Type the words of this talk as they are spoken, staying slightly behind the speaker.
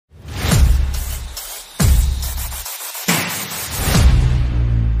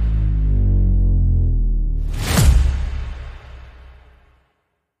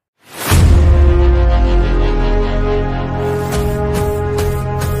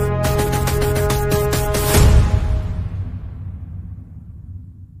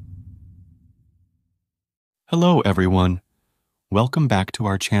Hello everyone, welcome back to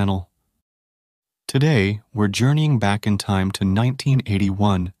our channel. Today, we're journeying back in time to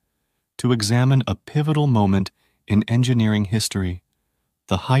 1981 to examine a pivotal moment in engineering history,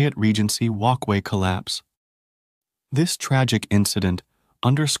 the Hyatt Regency Walkway collapse. This tragic incident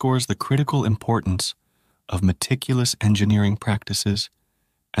underscores the critical importance of meticulous engineering practices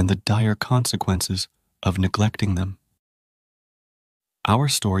and the dire consequences of neglecting them. Our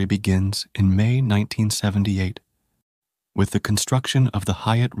story begins in May 1978 with the construction of the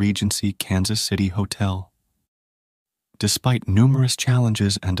Hyatt Regency Kansas City Hotel. Despite numerous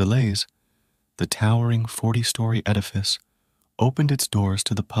challenges and delays, the towering 40-story edifice opened its doors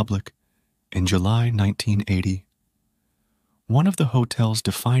to the public in July 1980. One of the hotel's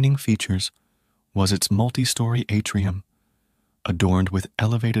defining features was its multi-story atrium, adorned with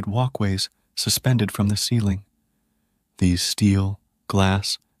elevated walkways suspended from the ceiling. These steel,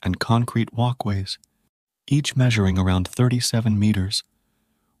 glass, and concrete walkways, each measuring around 37 meters,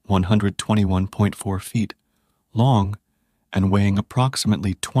 121.4 feet, long and weighing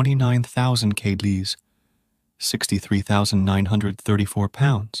approximately 29,000 kgs, 63,934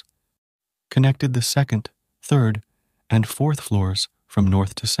 pounds, connected the second, third, and fourth floors from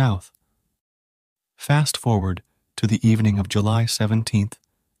north to south. Fast forward to the evening of July 17,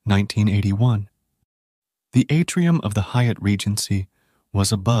 1981. The atrium of the Hyatt Regency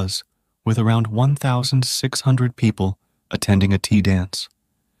was abuzz with around 1,600 people attending a tea dance.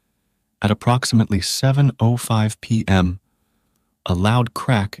 At approximately 7:05 p.m., a loud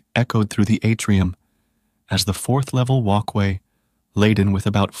crack echoed through the atrium as the fourth-level walkway, laden with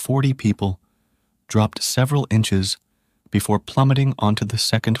about 40 people, dropped several inches before plummeting onto the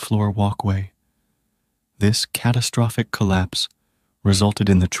second-floor walkway. This catastrophic collapse resulted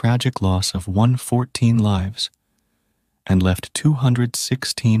in the tragic loss of 114 lives and left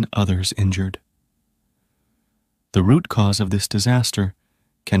 216 others injured. The root cause of this disaster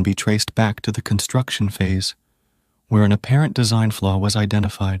can be traced back to the construction phase, where an apparent design flaw was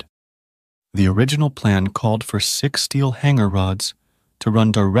identified. The original plan called for 6 steel hanger rods to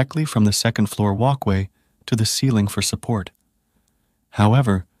run directly from the second-floor walkway to the ceiling for support.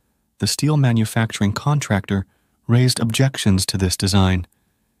 However, the steel manufacturing contractor raised objections to this design,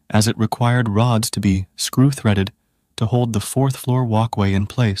 as it required rods to be screw-threaded to hold the fourth-floor walkway in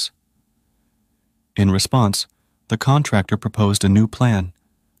place. In response, the contractor proposed a new plan: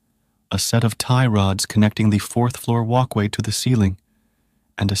 a set of tie rods connecting the fourth-floor walkway to the ceiling,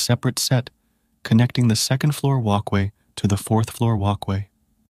 and a separate set connecting the second-floor walkway to the fourth-floor walkway.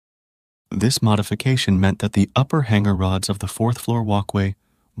 This modification meant that the upper hanger rods of the fourth-floor walkway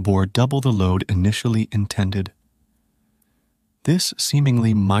bore double the load initially intended. This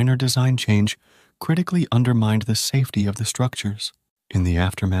seemingly minor design change critically undermined the safety of the structures. In the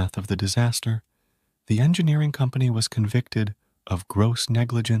aftermath of the disaster, the engineering company was convicted of gross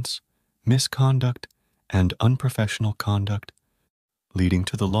negligence, misconduct, and unprofessional conduct, leading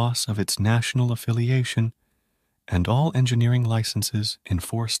to the loss of its national affiliation and all engineering licenses in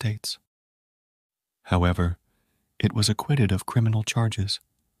 4 states. However, it was acquitted of criminal charges.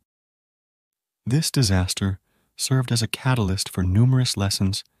 This disaster served as a catalyst for numerous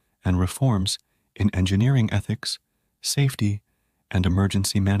lessons and reforms in engineering ethics, safety, and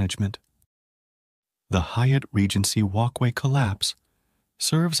emergency management. The Hyatt Regency Walkway collapse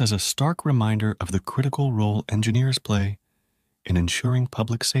serves as a stark reminder of the critical role engineers play in ensuring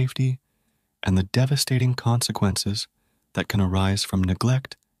public safety and the devastating consequences that can arise from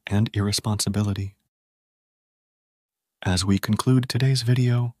neglect and irresponsibility. As we conclude today's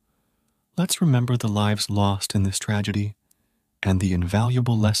video, let's remember the lives lost in this tragedy and the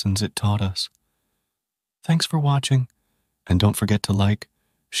invaluable lessons it taught us. Thanks for watching, and don't forget to like,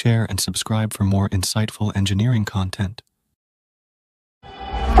 share, and subscribe for more insightful engineering content.